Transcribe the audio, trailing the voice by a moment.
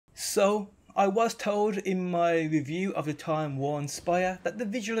So, I was told in my review of the Time-worn Spire that the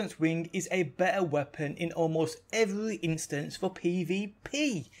Vigilance Wing is a better weapon in almost every instance for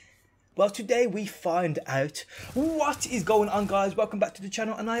PvP. Well, today we find out what is going on, guys. Welcome back to the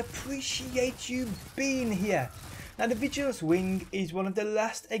channel and I appreciate you being here. Now, the Vigilance Wing is one of the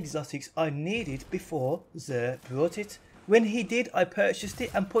last exotics I needed before Xur brought it. When he did, I purchased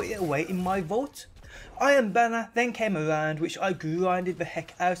it and put it away in my vault. Iron Banner then came around, which I grinded the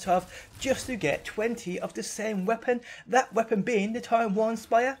heck out of just to get 20 of the same weapon, that weapon being the Time-worn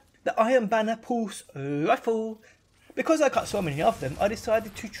Spire, the Iron Banner Pulse Rifle. Because I got so many of them, I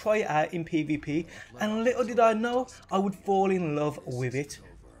decided to try it out in PvP, and little did I know I would fall in love with it.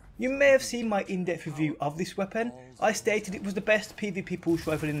 You may have seen my in-depth review of this weapon. I stated it was the best PvP pulse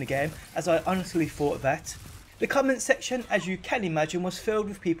rifle in the game, as I honestly thought that. The comment section, as you can imagine, was filled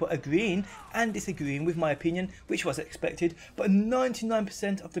with people agreeing and disagreeing with my opinion, which was expected, but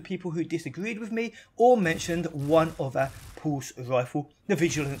 99% of the people who disagreed with me all mentioned one other pulse rifle, the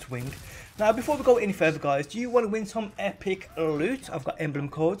Vigilance Wing. Now, before we go any further, guys, do you want to win some epic loot? I've got emblem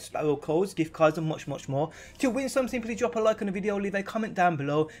codes, battle codes, gift cards and much more. To win some, simply drop a like on the video, leave a comment down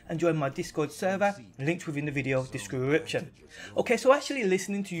below and join my Discord server, linked within the video description. Okay, so actually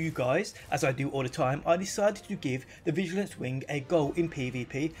listening to you guys, as I do all the time, I decided to give the Vigilance Wing a go in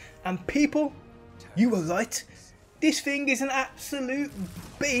PvP, and people, you were right. This thing is an absolute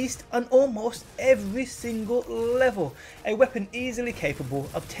beast on almost every single level. A weapon easily capable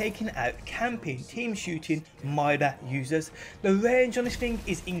of taking out camping, team shooting, Mida users. The range on this thing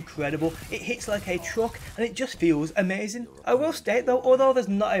is incredible. It hits like a truck and it just feels amazing. I will state though, although there's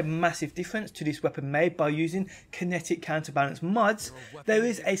not a massive difference to this weapon made by using kinetic counterbalance mods, there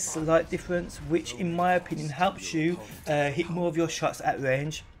is a slight difference which in my opinion helps you hit more of your shots at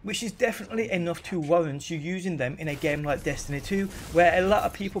range, which is definitely enough to warrant you using them in a game like Destiny 2, where a lot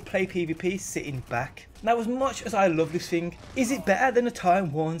of people play PvP sitting back. Now, as much as I love this thing, is it better than a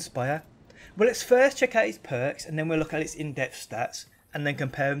Time-worn Spire? Well, let's first check out its perks and then we'll look at its in-depth stats and then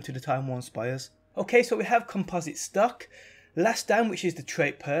compare them to the Time-worn Spires. Okay, so we have Composite Stock. Last Stand, which is the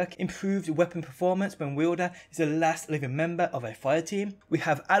trait perk, improved weapon performance when wielder is the last living member of a fire team. We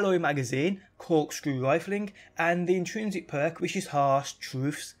have Alloy Magazine, Corkscrew Rifling, and the intrinsic perk, which is Harsh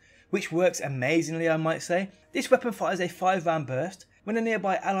Truths, which works amazingly, I might say. This weapon fires a 5-round burst. When a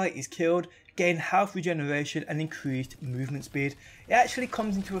nearby ally is killed, gain health regeneration and increased movement speed. It actually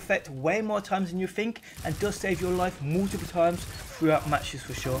comes into effect way more times than you think and does save your life multiple times throughout matches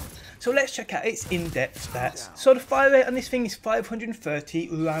for sure. So let's check out its in-depth stats. So the fire rate on this thing is 530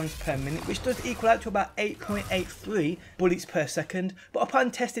 rounds per minute, which does equal out to about 8.83 bullets per second. But upon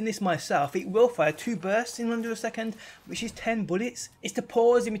testing this myself, it will fire 2 bursts in under a second, which is 10 bullets. It's the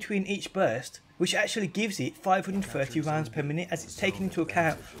pause in between each burst which actually gives it 530 rounds per minute, as it's taken into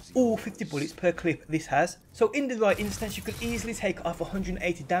account all 50 bullets per clip this has. So in the right instance, you could easily take off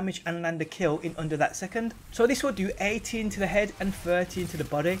 180 damage and land a kill in under that second. So this will do 18 to the head and 13 to the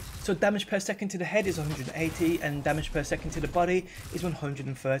body. So damage per second to the head is 180 and damage per second to the body is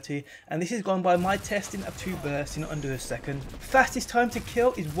 130. And this is gone by my testing of 2 bursts in under a second. Fastest time to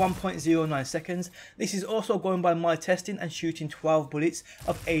kill is 1.09 seconds. This is also going by my testing and shooting 12 bullets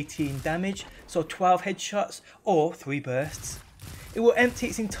of 18 damage. So 12 headshots or 3 bursts. It will empty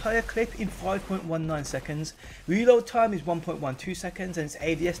its entire clip in 5.19 seconds. Reload time is 1.12 seconds and its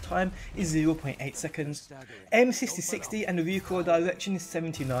ADS time is 0.8 seconds. Aim assist is 60 and the recoil direction is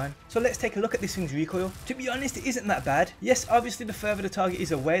 79. So let's take a look at this thing's recoil. To be honest, it isn't that bad. Yes, obviously the further the target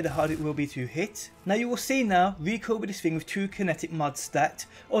is away, the harder it will be to hit. Now you will see now, recoil with this thing with 2 kinetic mods stacked.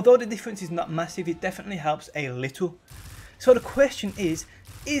 Although the difference is not massive, it definitely helps a little. So the question is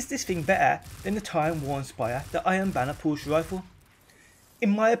this thing better than the Time-worn Spire, the Iron Banner Pulse Rifle? In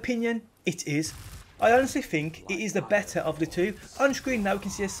my opinion, it is. I honestly think it is the better of the two. On screen now we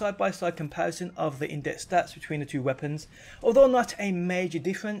can see a side-by-side comparison of the in-depth stats between the two weapons. Although not a major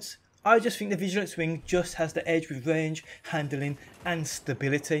difference, I just think the Vigilance Wing just has the edge with range, handling and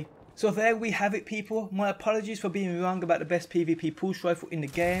stability. So there we have it, people. My apologies for being wrong about the best PvP pulse rifle in the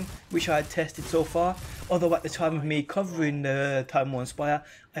game, which I had tested so far. Although at the time of me covering the Time-worn Spire,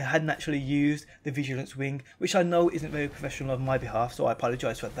 I hadn't actually used the Vigilance Wing, which I know isn't very professional on my behalf, so I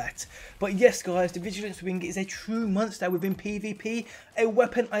apologise for that. But yes guys, the Vigilance Wing is a true monster within PvP, a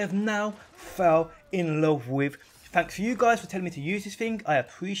weapon I have now fell in love with. Thanks for you guys for telling me to use this thing. I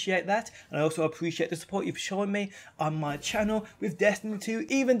appreciate that, and I also appreciate the support you've shown me on my channel with Destiny 2,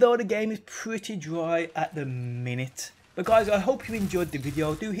 even though the game is pretty dry at the minute. But guys, I hope you enjoyed the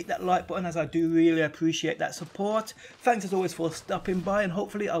video. Do hit that like button, as I do really appreciate that support. Thanks as always for stopping by, and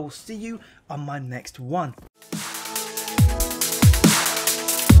hopefully I will see you on my next one.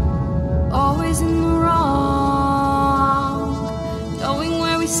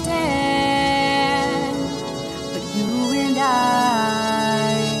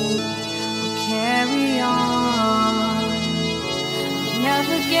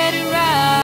 get it right.